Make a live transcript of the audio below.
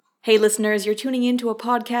Hey listeners, you're tuning in to a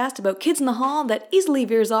podcast about kids in the hall that easily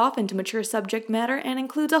veers off into mature subject matter and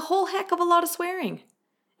includes a whole heck of a lot of swearing.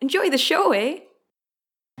 Enjoy the show, eh?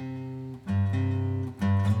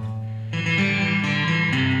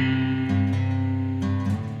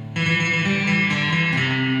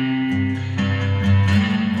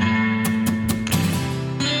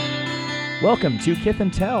 Welcome to Kith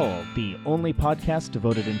and Tell, the only podcast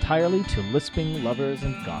devoted entirely to lisping lovers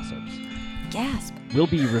and gossips. Gasp. We'll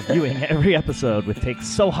be reviewing every episode with takes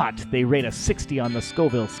so hot they rate a 60 on the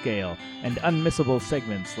Scoville scale, and unmissable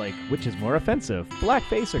segments like which is more offensive,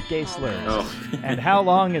 blackface or gay slurs, and how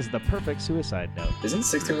long is the perfect suicide note. Isn't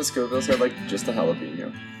 60 on the Scoville scale like just a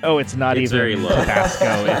jalapeno? Oh, it's not It's even very low.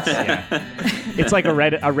 Tabasco. It's like a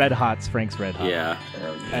Red Hot's Frank's Red Hot.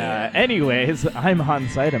 Yeah. Anyways, I'm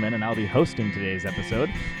Hans Seidemann, and I'll be hosting today's episode.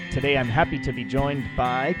 Today I'm happy to be joined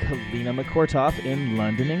by Kalina McCourtoff in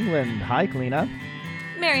London, England. Hi, Kalina.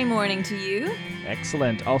 Merry morning to you.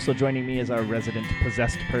 Excellent. Also joining me is our resident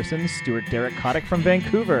possessed person, Stuart Derek Kotick from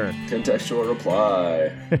Vancouver. Contextual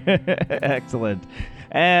reply. Excellent.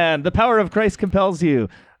 And the power of Christ compels you.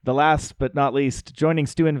 The last but not least, joining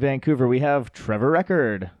Stu in Vancouver, we have Trevor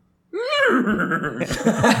Record.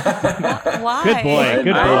 Why? Good boy.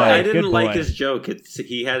 Good boy. I didn't good like boy. his joke.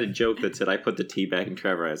 He had a joke that said, I put the T back in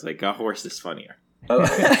Trevor. I was like, a horse is funnier.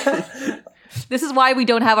 This is why we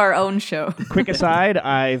don't have our own show. Quick aside,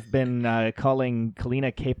 I've been calling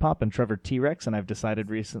Kalina K-pop and Trevor T-Rex, and I've decided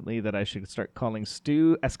recently that I should start calling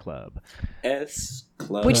Stu S-Club.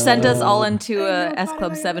 S-Club. Which sent us all into a S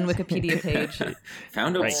Club 7 Wikipedia page.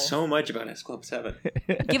 Found out Right. so much about S Club 7.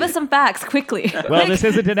 Give us some facts, quickly. Well, this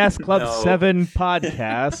isn't an S-Club No. 7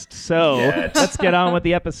 podcast, so Yet. let's get on with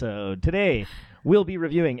the episode. Today, we'll be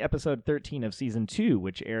reviewing episode 13 of season 2,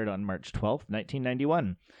 which aired on March 12th,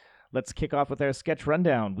 1991. Let's kick off with our sketch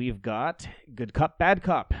rundown. We've got Good Cop, Bad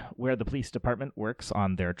Cop, where the police department works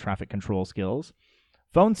on their traffic control skills.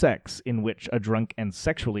 Phone sex, in which a drunk and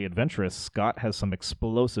sexually adventurous Scott has some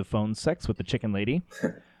explosive phone sex with the chicken lady.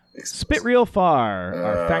 Spit Real Far.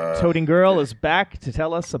 Our fact-toting girl is back to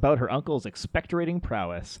tell us about her uncle's expectorating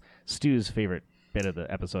prowess. Stu's favorite bit of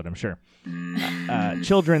the episode, I'm sure.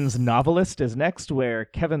 Children's Novelist is next, where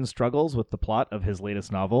Kevin struggles with the plot of his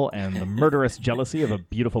latest novel and the murderous jealousy of a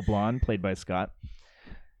beautiful blonde played by Scott.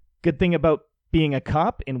 Good Thing About Being a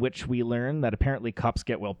Cop, in which we learn that apparently cops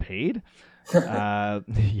get well paid.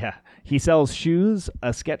 He Sells Shoes,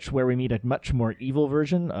 a sketch where we meet a much more evil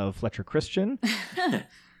version of Fletcher Christian.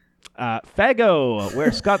 Fago,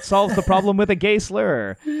 where Scott solves the problem with a gay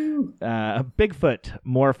slur. Bigfoot,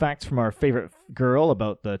 more facts from our favorite girl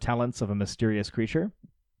about the talents of a mysterious creature.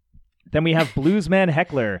 Then we have Bluesman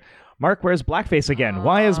Heckler. Mark wears blackface again.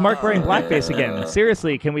 Why is Mark wearing blackface again?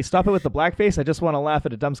 Seriously, can we stop it with the blackface? I just want to laugh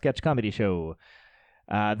at a dumb sketch comedy show.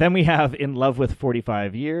 Then we have In Love with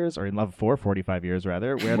 45 Years, or In Love for 45 Years,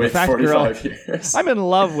 rather, where With the fact 45 girl... years. I'm in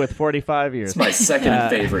love with 45 years. It's my second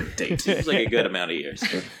favorite date. Seems like a good amount of years.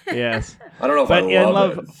 Yes. I don't know if But I In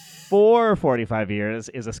love Love it. for 45 Years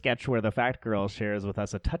is a sketch where the fat girl shares with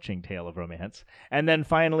us a touching tale of romance. And then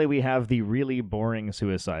finally we have the really boring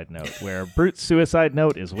suicide note, where Brute's suicide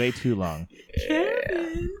note is way too long.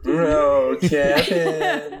 No,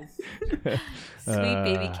 Kevin. Sweet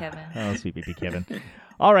baby Kevin. Oh, sweet baby Kevin.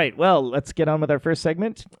 All right, well, let's get on with our first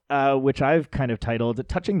segment, which I've kind of titled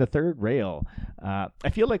Touching the Third Rail. I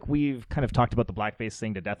feel like we've kind of talked about the blackface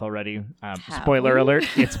thing to death already. Spoiler alert,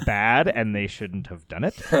 it's bad, and they shouldn't have done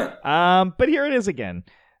it. But here it is again.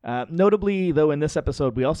 Notably, though, in this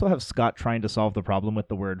episode, we also have Scott trying to solve the problem with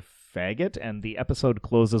the word faggot, and the episode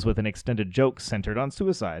closes with an extended joke centered on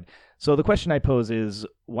suicide. So the question I pose is,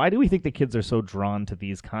 why do we think the kids are so drawn to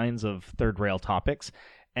these kinds of third rail topics?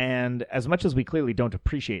 And as much as we clearly don't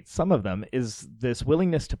appreciate some of them, is this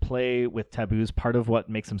willingness to play with taboos part of what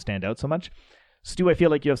makes them stand out so much? Stu, I feel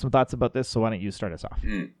like you have some thoughts about this, so why don't you start us off?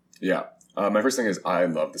 Yeah. My first thing is I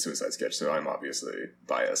love the Suicide sketch, so I'm obviously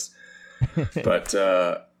biased. But,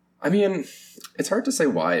 I mean, it's hard to say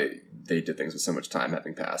why they did things with so much time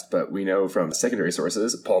having passed, but we know from secondary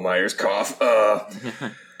sources, Paul Myers, cough,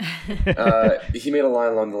 he made a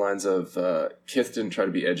line along the lines of, Kith didn't try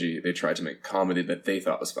to be edgy, they tried to make comedy that they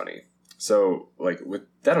thought was funny. So, like, with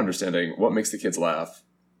that understanding, what makes the kids laugh?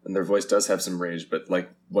 And their voice does have some range, but,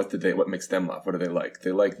 like, what makes them laugh? What do they like?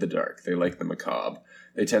 They like the dark. They like the macabre.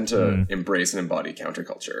 They tend to embrace and embody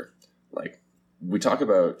counterculture. Like, we talk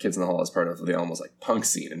about Kids in the Hall as part of the almost, like, punk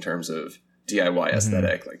scene in terms of DIY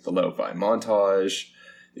aesthetic, like the lo-fi montage,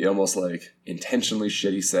 the almost, like, intentionally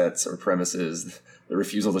shitty sets or premises, the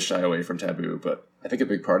refusal to shy away from taboo. But I think a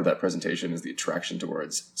big part of that presentation is the attraction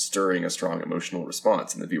towards stirring a strong emotional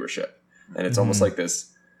response in the viewership. And it's almost like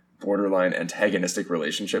this borderline antagonistic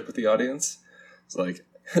relationship with the audience. It's like,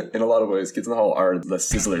 in a lot of ways, Kids in the Hall are the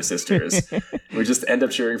Sizzler sisters. We just end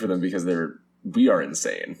up cheering for them because we are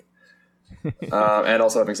insane. And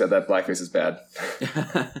also, having said that, blackface is bad.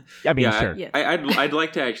 I mean, sure. Yeah. I'd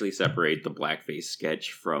like to actually separate the blackface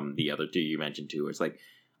sketch from the other two you mentioned too. It's like,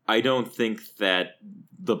 I don't think that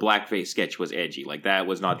the blackface sketch was edgy. Like, that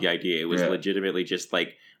was not the idea. It was legitimately just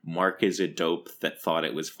like, Mark is a dope that thought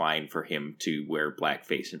it was fine for him to wear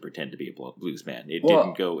blackface and pretend to be a blues man. It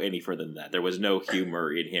didn't go any further than that. There was no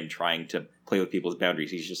humor in him trying to play with people's boundaries.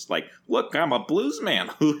 He's just like, look, I'm a blues man.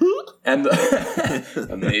 And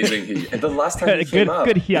amazing. And the last time he came up,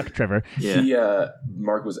 good yuck, Trevor.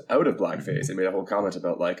 Mark was out of blackface and made a whole comment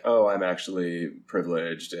about like, oh, I'm actually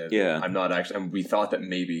privileged and I'm not actually. And we thought that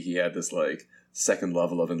maybe he had this like second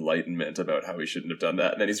level of enlightenment about how he shouldn't have done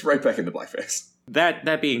that, and then he's right back into blackface.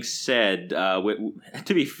 That being said,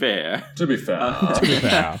 to be fair,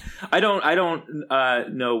 I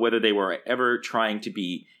don't know whether they were ever trying to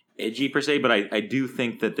be edgy per se, but I do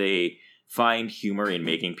think that they find humor in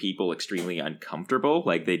making people extremely uncomfortable.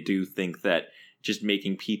 Like, they do think that just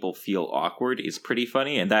making people feel awkward is pretty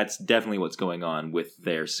funny, and that's definitely what's going on with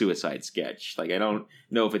their suicide sketch. Like, I don't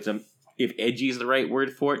know if edgy is the right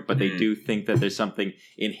word for it, but they do think that there's something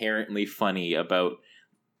inherently funny about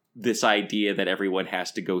this idea that everyone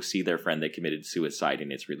has to go see their friend that committed suicide,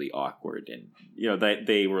 and it's really awkward. And, you know, that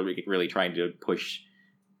they were really trying to push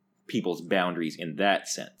people's boundaries in that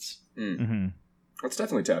sense. Mm-hmm. It's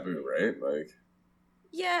definitely taboo, right? Like,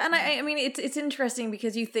 yeah, and I mean, it's interesting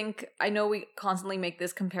because you think, I know we constantly make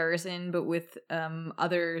this comparison, but with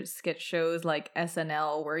other sketch shows like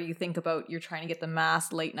SNL, where you think about you're trying to get the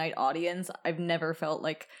mass late night audience, I've never felt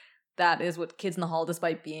like that is what Kids in the Hall,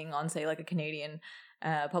 despite being on, say, like a Canadian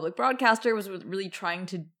public broadcaster, was really trying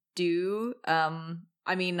to do.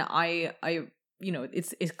 I mean, I you know,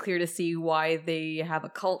 it's clear to see why they have a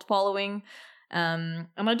cult following. And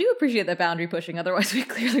I do appreciate that boundary pushing, otherwise we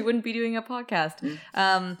clearly wouldn't be doing a podcast.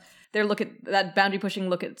 They're look at that boundary pushing,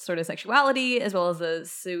 look at sort of sexuality as well as the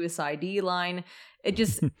suicide line. It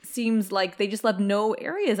just seems like they just left no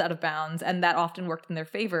areas out of bounds, and that often worked in their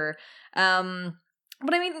favor.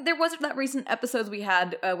 But I mean, there was that recent episodes we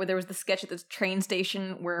had where there was the sketch at this train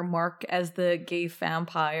station where Mark, as the gay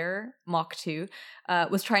vampire, Mach 2,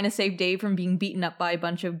 was trying to save Dave from being beaten up by a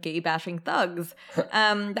bunch of gay-bashing thugs.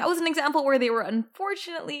 That was an example where they were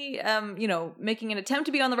unfortunately, making an attempt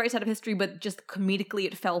to be on the right side of history, but just comedically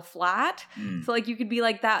it fell flat. So, like, you could be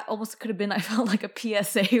like, that almost could have been, I felt like, a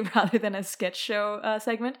PSA rather than a sketch show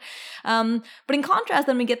segment. But in contrast,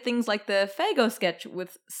 then we get things like the Fago sketch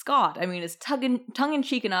with Scott. I mean, it's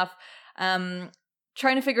tongue-in-cheek enough, trying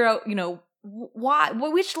to figure out,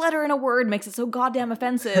 which letter in a word makes it so goddamn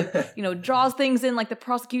offensive, draws things in like the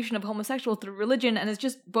prosecution of homosexuals through religion, and it's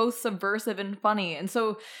just both subversive and funny. And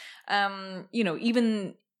so,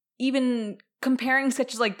 even comparing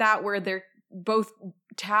sketches like that where they're both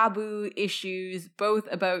taboo issues, both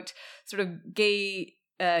about sort of gay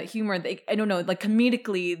humor, I don't know, like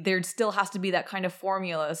comedically there still has to be that kind of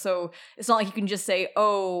formula. So it's not like you can just say,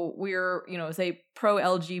 oh, we're, say pro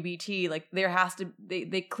LGBT. Like, there has to,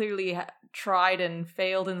 they clearly tried and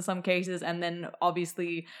failed in some cases, and then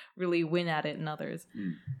obviously really win at it in others.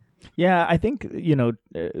 Yeah, I think,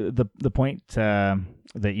 the point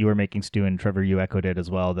that you were making, Stu, and Trevor, you echoed it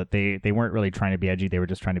as well, that they weren't really trying to be edgy. They were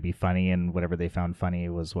just trying to be funny, and whatever they found funny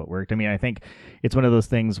was what worked. I mean, I think it's one of those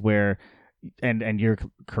things where, and you're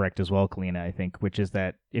correct as well, Kalina, I think, which is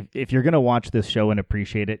that if you're going to watch this show and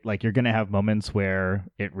appreciate it, like, you're going to have moments where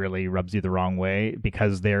it really rubs you the wrong way,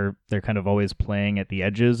 because they're kind of always playing at the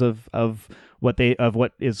edges of what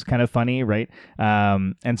is kind of funny, right?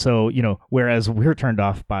 And so, whereas we're turned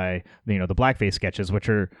off by, the blackface sketches, which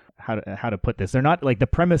are, how to put this, they're not like, the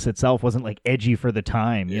premise itself wasn't like edgy for the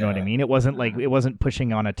time, you know what I mean? It wasn't like, it wasn't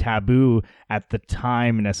pushing on a taboo at the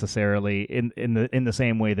time necessarily in the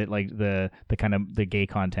same way that like the kind of the gay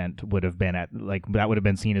content would have been, at like, that would have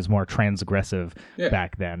been seen as more transgressive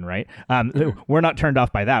back then, right? We're not turned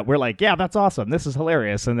off by that. We're like, yeah, that's awesome, this is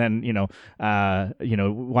hilarious. And then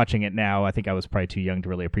watching it now, I think I was probably too young to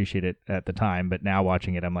really appreciate it at the time, but now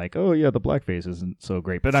watching it, I'm like, oh yeah, the blackface isn't so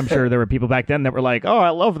great. But I'm sure there were people back then that were like, oh, I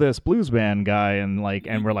love this blues band guy, and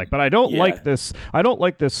we're like, but I don't like this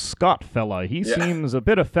Scott fella, he seems a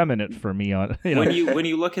bit effeminate for me. On when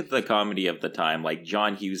you look at the comedy of the time, like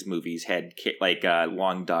John Hughes movies had like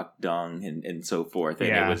Long Duck Dung and so forth, and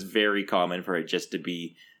it was very common for it just to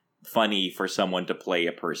be funny for someone to play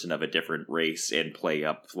a person of a different race and play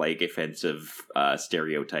up like offensive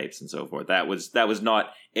stereotypes and so forth. That was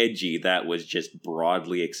not edgy. That was just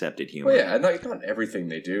broadly accepted humor. Well, yeah, and not everything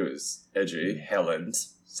they do is edgy.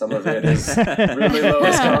 Helen's Some of it is really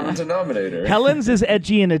lowest common denominator. Helen's is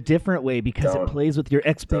edgy in a different way because it plays with your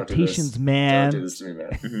expectations, man. Don't do this to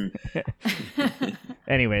me, man.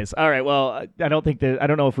 Anyways, all right. Well, I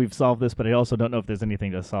don't know if we've solved this, but I also don't know if there's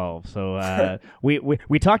anything to solve. So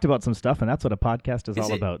we talked about some stuff, and that's what a podcast is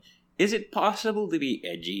all about. Is it possible to be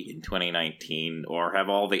edgy in 2019, or have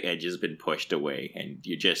all the edges been pushed away and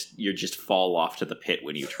you just fall off to the pit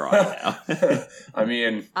when you try now? I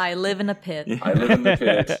mean, I live in a pit. I live in the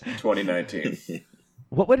pit. 2019.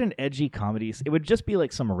 What would an edgy comedy? It would just be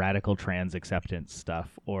like some radical trans acceptance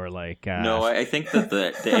stuff, or like. No, I think that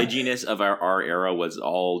the edginess of our era was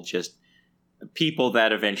all just people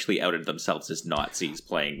that eventually outed themselves as Nazis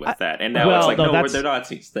playing with that, and now it's like, they're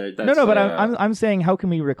Nazis. But I'm saying, how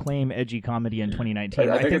can we reclaim edgy comedy in 2019?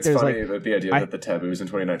 I think it's funny that the idea that the taboos in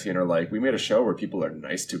 2019 are like, we made a show where people are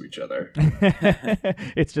nice to each other.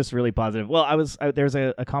 It's just really positive. Well, there's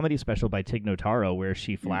a comedy special by Tig Notaro where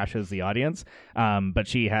she flashes the audience, but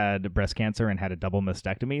she had breast cancer and had a double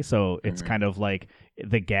mastectomy, so it's kind of like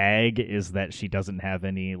the gag is that she doesn't have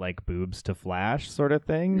any like boobs to flash, sort of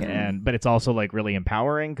thing, but it's also like really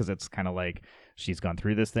empowering because it's kind of like she's gone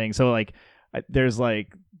through this thing. So like there's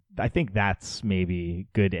like, I think that's maybe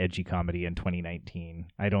good edgy comedy in 2019.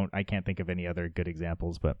 I can't think of any other good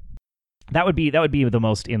examples, but that would be the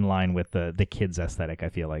most in line with the kids aesthetic, I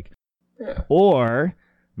feel like. Yeah. Or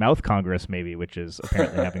Mouth Congress maybe, which is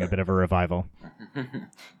apparently having a bit of a revival.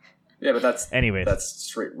 Yeah, but that's that's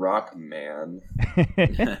straight rock, man.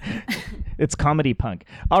 It's comedy punk.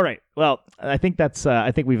 All right. Well, I think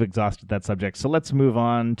we've exhausted that subject. So let's move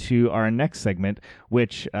on to our next segment,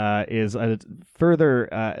 which is a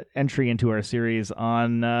further entry into our series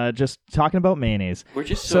on just talking about mayonnaise. We're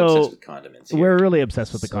just so obsessed with condiments here. We're really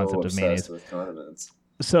obsessed with the concept of mayonnaise. With condiments.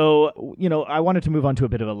 So, I wanted to move on to a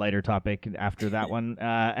bit of a lighter topic after that one,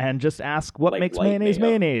 and just ask what makes mayonnaise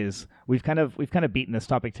mayonnaise. We've kind of beaten this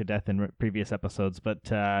topic to death in previous episodes,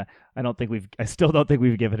 but I still don't think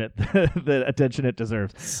we've given it the attention it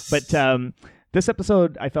deserves. But this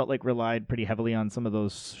episode, I felt like relied pretty heavily on some of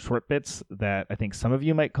those short bits that I think some of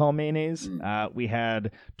you might call mayonnaise. We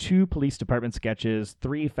had 2 police department sketches,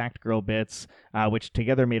 3 Fact Girl bits, which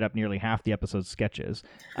together made up nearly half the episode's sketches.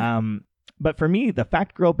 But for me, the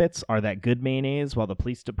Fact Girl bits are that good mayonnaise, while the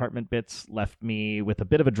police department bits left me with a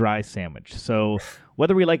bit of a dry sandwich. So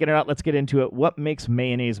whether we like it or not, let's get into it. What makes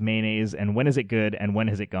mayonnaise mayonnaise, and when is it good, and when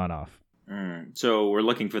has it gone off? So we're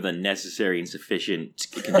looking for the necessary and sufficient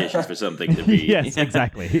conditions for something to be. Yes,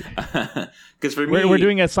 exactly. Because for me, we're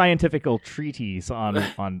doing a scientific treatise on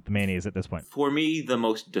the mayonnaise at this point. For me, the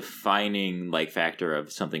most defining factor of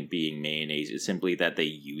something being mayonnaise is simply that they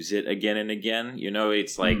use it again and again.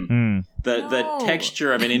 It's like the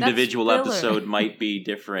texture of an individual episode might be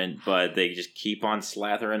different, but they just keep on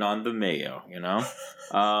slathering on the mayo.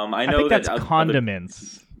 I know think that's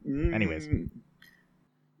condiments. Anyways.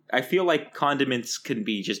 I feel like condiments can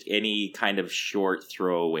be just any kind of short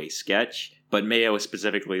throwaway sketch, but mayo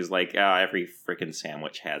specifically is like, every freaking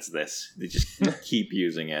sandwich has this. They just keep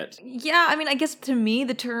using it. Yeah, I mean, I guess to me,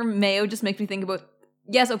 the term mayo just makes me think about,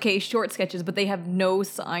 yes, okay, short sketches, but they have no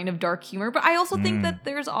sign of dark humor. But I also think that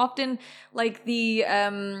there's often, like, the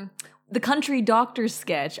country doctor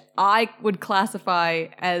sketch, I would classify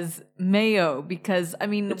as mayo because, I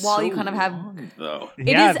mean, it's while so you kind of have... long, though. It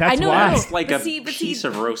is, that's I know. why. It's like piece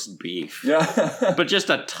of roast beef. Yeah. But just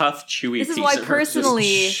a tough, chewy piece of This is why personally...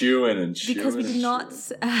 Just chewing and chewing because we did not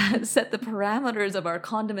set the parameters of our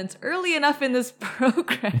condiments early enough in this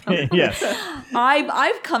program. Yes.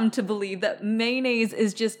 I've come to believe that mayonnaise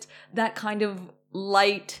is just that kind of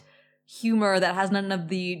light humor that has none of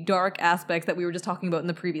the dark aspects that we were just talking about in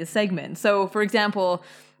the previous segment. So, for example,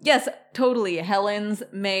 yes, totally, Helen's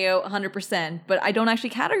mayo, 100%, but I don't actually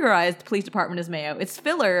categorize the police department as mayo. It's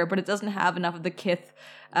filler, but it doesn't have enough of the Kith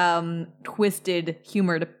twisted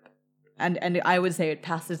humor to... And I would say it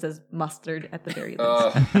passes as mustard at the very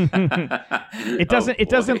least.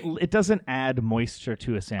 It doesn't add moisture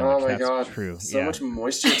to a sandwich. Oh my That's god, true. So much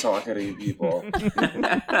moisture talk out of you people.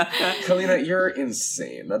 Kalina, you're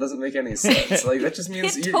insane. That doesn't make any sense. Like that just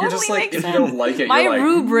means you're just like, if you don't like it, my you're like,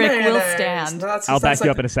 rubric will stand. I'll back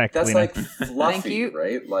you up in a sec. That's Kalina. like fluffy, Thank you.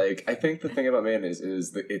 right? Like I think the thing about mayonnaise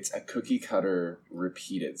is that it's a cookie cutter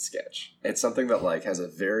repeated sketch. It's something that like has a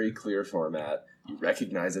very clear format. You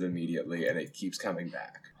recognize it immediately, and it keeps coming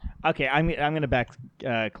back. Okay, I'm going to back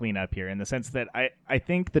clean up here in the sense that I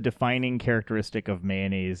think the defining characteristic of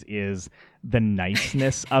mayonnaise is the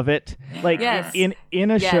niceness of it. Like yes. in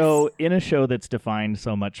a show that's defined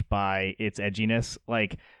so much by its edginess,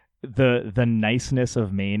 like the niceness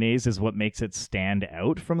of mayonnaise is what makes it stand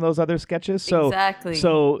out from those other sketches. So exactly.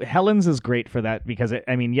 So Helen's is great for that because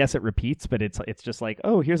yes, it repeats, but it's just like,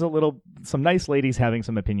 oh, here's some nice ladies having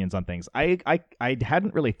some opinions on things. I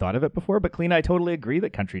hadn't really thought of it before, but Clean, I totally agree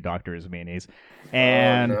that Country Doctor is mayonnaise.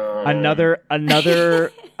 And another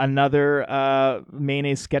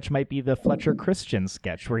mayonnaise sketch might be the Fletcher Christian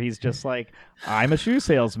sketch where he's just like, I'm a shoe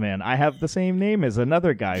salesman. I have the same name as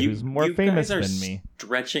another guy who's more famous than me.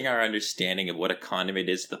 Stretching our understanding of what a condiment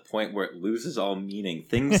is to the point where it loses all meaning.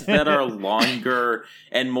 Things that are longer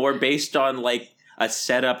and more based on like a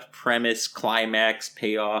setup, premise, climax,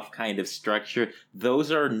 payoff kind of structure,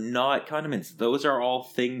 those are not condiments. Those are all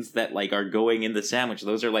things that like are going in the sandwich.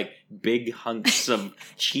 Those are like big hunks of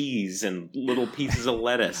cheese and little pieces of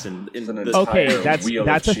lettuce and okay,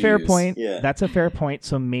 that's a fair point. Yeah. That's a fair point.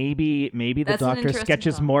 So maybe the Doctor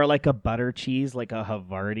sketches more like a butter cheese, like a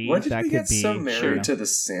Havarti. When did we get so married to the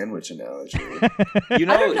sandwich analogy? I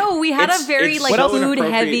don't know. We had a very like food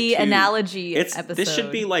heavy analogy episode. This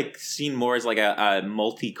should be like seen more as like a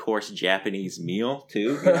multi-course Japanese meal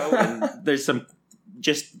too. You know, and there's some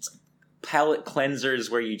just palate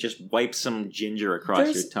cleansers where you just wipe some ginger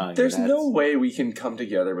across your tongue. There's no way we can come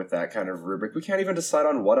together with that kind of rubric. We can't even decide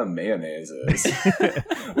on what a mayonnaise is.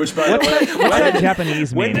 Which, by the way, what's that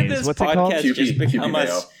Japanese mayonnaise? When did this podcast just become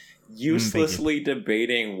us uselessly Thank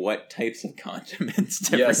debating what types of condiments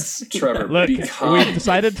to Yes, Trevor. Look, we've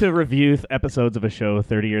decided to review episodes of a show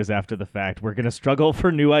 30 years after the fact. We're going to struggle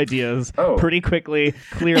for new ideas pretty quickly,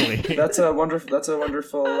 clearly. That's a wonderful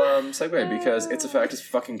segue, because It's a Fact is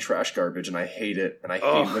fucking trash garbage, and I hate it. And I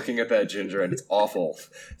hate looking at that ginger, and it's awful.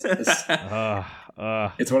 It's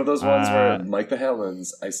one of those ones where, like the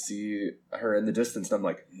Helens, I see her in the distance, and I'm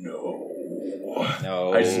like, no.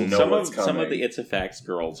 I just know what's coming. Some of the It's a Facts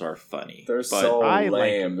girls are funny. They're so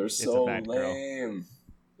lame. They're so lame.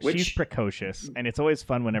 She's precocious, and it's always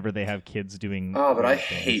fun whenever they have kids doing. Oh, but I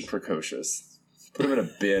hate precocious. Put them in a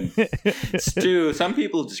bin. Stu, some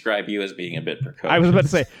people describe you as being a bit precocious. I was about to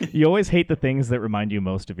say, you always hate the things that remind you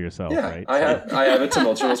most of yourself, right? I have a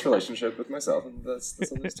tumultuous relationship with myself, and that's all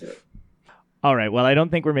there is to it. All right. Well, I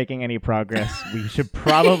don't think we're making any progress. We should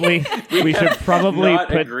probably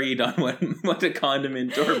not agreed on what a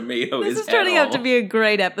condiment or mayo is. This is turning out to be a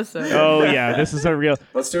great episode. Oh yeah, this is a real.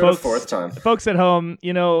 Let's do it a fourth time, folks at home.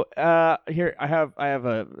 You know, here I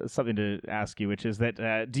have something to ask you, which is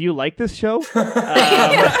that do you like this show?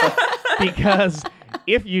 Because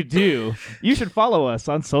if you do, you should follow us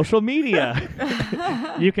on social media.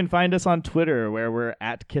 You can find us on Twitter, where we're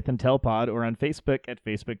at Kith and Tell Pod, or on Facebook at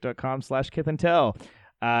facebook.com/KithAndTell.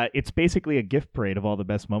 It's basically a gift parade of all the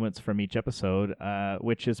best moments from each episode,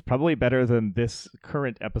 which is probably better than this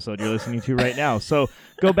current episode you're listening to right now. So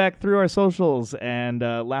go back through our socials and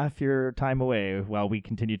laugh your time away while we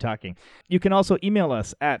continue talking. You can also email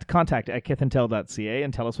us at contact@kithandtell.ca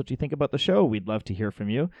and tell us what you think about the show. We'd love to hear from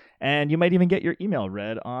you. And you might even get your email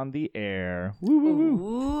read on the air. Woo, woo,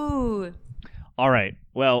 woo. Ooh. All right.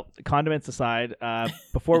 Well, condiments aside,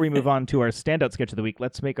 before we move on to our standout sketch of the week,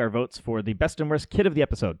 let's make our votes for the best and worst kid of the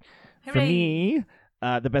episode. Hooray. For me,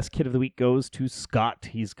 the best kid of the week goes to Scott.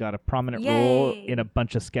 He's got a prominent role in a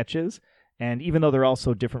bunch of sketches, and even though they're all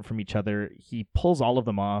so different from each other, he pulls all of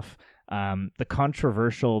them off. The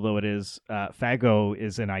controversial though it is, Fago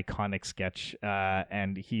is an iconic sketch,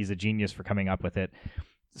 and he's a genius for coming up with it.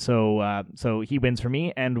 So he wins for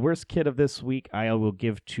me, and worst kid of this week I will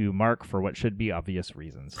give to Mark for what should be obvious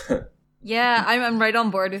reasons. Yeah, I'm right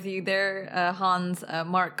on board with you there, Hans.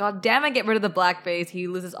 Mark, god damn it, get rid of the blackface. He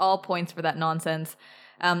loses all points for that nonsense.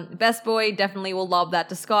 Best boy definitely will lob that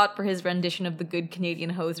to Scott for his rendition of the good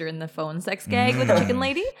Canadian hoser in the phone sex gag with Chicken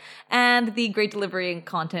Lady, and the great delivery and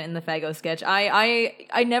content in the Fago sketch.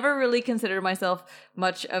 I never really considered myself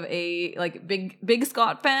much of a big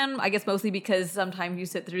Scott fan. I guess mostly because sometimes you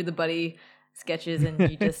sit through the buddy sketches and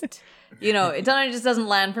you just it just doesn't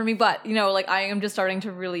land for me, but I am just starting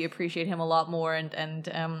to really appreciate him a lot more, and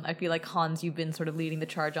I feel like Hans, you've been sort of leading the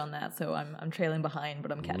charge on that, so I'm trailing behind,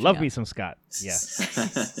 but I'm catching up. Love me some Scott.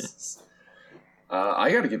 Yes.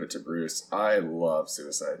 I gotta give it to Bruce. I love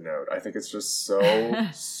Suicide Note. I think it's just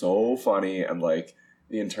so funny, and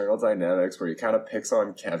the internal dynamics where he kind of picks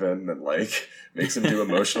on Kevin and makes him do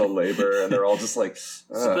emotional labor, and they're all just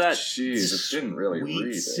jeez, it didn't really read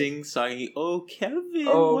it. Sing-songy, oh Kevin,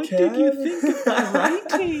 what did you think of my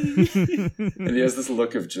writing? And he has this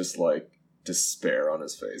look of just despair on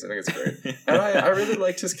his face. I think it's great. And I really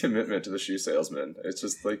liked his commitment to the shoe salesman. It's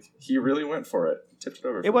just he really went for it. Tipped it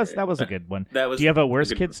over. That was a good one. Do you have a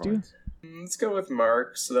worst kid, Stu? Let's go with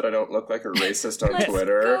Mark so that I don't look like a racist on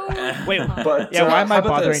Twitter. Wait, but yeah, why am I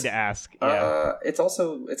bothering to ask? Yeah.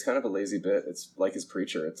 It's kind of a lazy bit. It's like his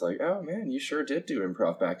preacher. It's like, oh man, you sure did do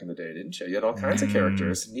improv back in the day, didn't you? You had all kinds of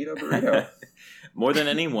characters. Nito Burrito. More than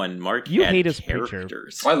anyone, Mark you had hate his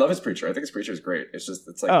characters. Preacher. I love his preacher. I think his preacher is great. It's just,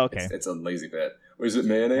 it's like, it's a lazy bit. Or is it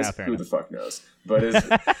mayonnaise? Who the fuck knows? But it's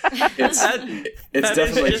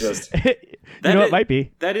definitely just... it might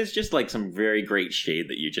be. That is just like some very great shade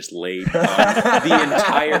that you just laid on the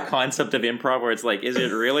entire concept of improv, where it's like, is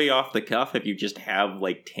it really off the cuff if you just have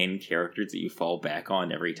like 10 characters that you fall back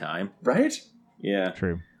on every time? Right? Yeah.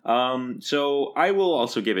 True. So I will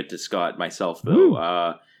also give it to Scott myself,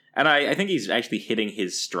 though. And I think he's actually hitting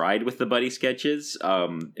his stride with the buddy sketches.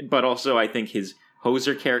 But also I think his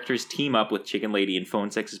Hoser characters team up with Chicken Lady and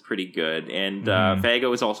Phone Sex is pretty good. And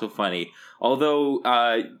Fago is also funny. Although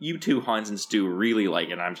you two, Hans and Stu, really like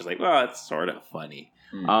it. And I'm just like, well, it's sort of funny.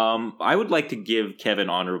 I would like to give Kevin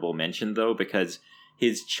honorable mention, though, because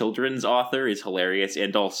his children's author is hilarious.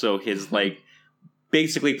 And also his, like,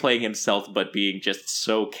 basically playing himself but being just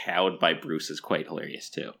so cowed by Bruce is quite hilarious,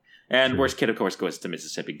 too. And worst kid, of course, goes to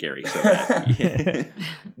Mississippi Gary. So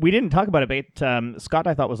we didn't talk about it, but Scott,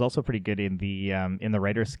 I thought, was also pretty good in the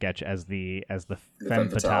writer's sketch as the femme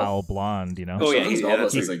fatale blonde. You know? Oh yeah,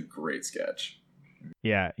 he's a great sketch.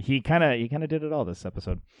 Yeah, he kind of did it all this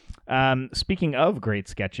episode. Speaking of great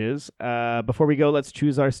sketches, before we go, let's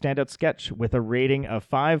choose our standout sketch with a rating of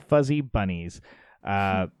 5 fuzzy bunnies.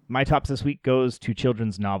 My tops this week goes to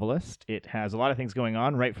Children's Novelist. It has a lot of things going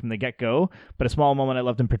on right from the get-go, but a small moment I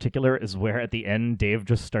loved in particular is where at the end Dave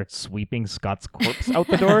just starts sweeping Scott's corpse out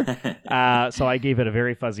the door. So I gave it a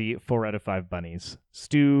very fuzzy 4 out of 5 bunnies.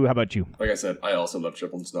 Stu, how about you? Like I said, I also love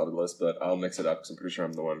Children's Novelist, but I'll mix it up because I'm pretty sure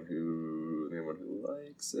I'm the one who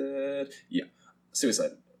likes it. Yeah,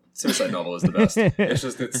 Suicide Novel is the best.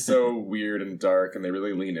 It's so weird and dark, and they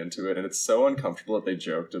really lean into it, and it's so uncomfortable that they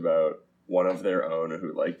joked about one of their own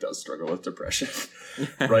who like does struggle with depression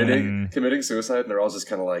committing suicide, and they're all just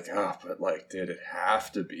kind of like, but like, did it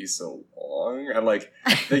have to be so long? And like,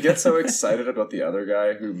 they get so excited about the other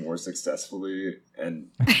guy who more successfully and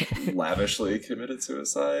lavishly committed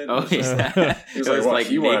suicide. He was like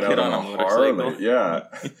he went out on a motorcycle. Yeah.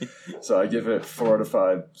 So I give it 4 out of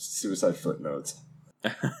 5 suicide footnotes.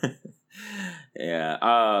 Yeah,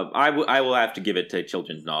 I will have to give it to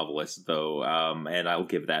Children's Novelist, though, and I'll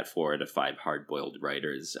give that 4 out of 5 hard-boiled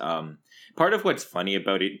writers. Part of what's funny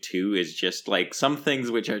about it, too, is just, like, some things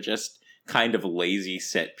which are just kind of lazy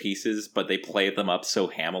set pieces, but they play them up so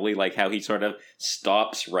hammily, like how he sort of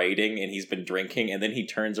stops writing and he's been drinking, and then he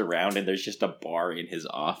turns around and there's just a bar in his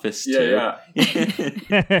office, too. Yeah.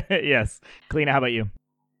 Yes. Kalina, how about you?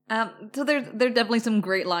 So there are definitely some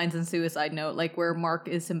great lines in Suicide Note, like where Mark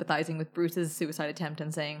is sympathizing with Bruce's suicide attempt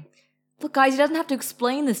and saying, "Look, guys, he doesn't have to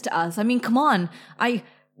explain this to us. I mean, come on.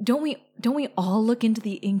 Don't we all look into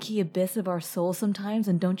the inky abyss of our souls sometimes,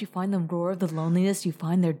 and don't you find the roar of the loneliness you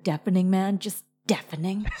find there deafening, man? Just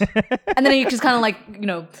deafening." And then he just kind of like,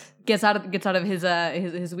 gets out of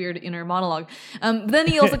his weird inner monologue. Then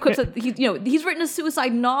he also quips that he's written a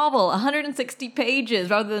suicide novel, 160 pages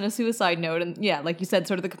rather than a suicide note. And yeah, like you said,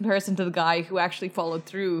 sort of the comparison to the guy who actually followed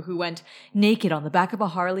through, who went naked on the back of a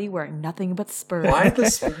Harley wearing nothing but spurs. Why the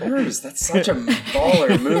spurs? That's such a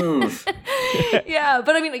baller move. Yeah,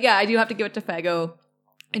 but I mean, yeah, I do have to give it to Fago.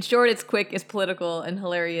 It's short, it's quick, it's political and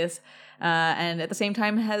hilarious. And at the same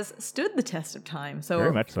time has stood the test of time. So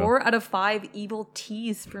very much so. 4 out of 5 evil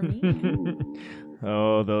teas for me.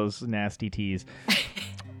 Oh, those nasty teas.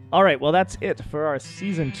 All right, well, that's it for our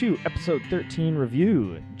Season 2, Episode 13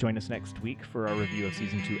 review. Join us next week for our review of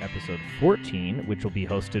Season 2, Episode 14, which will be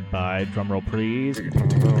hosted by, drumroll please,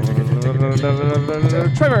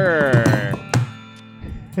 Trevor!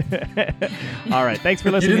 All right, thanks for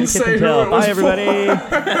listening to Kip and Tell. Bye, everybody.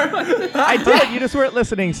 I did. You just weren't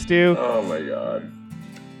listening, Stu. Oh my god.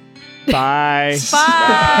 Bye.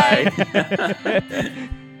 Bye.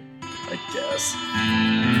 I guess.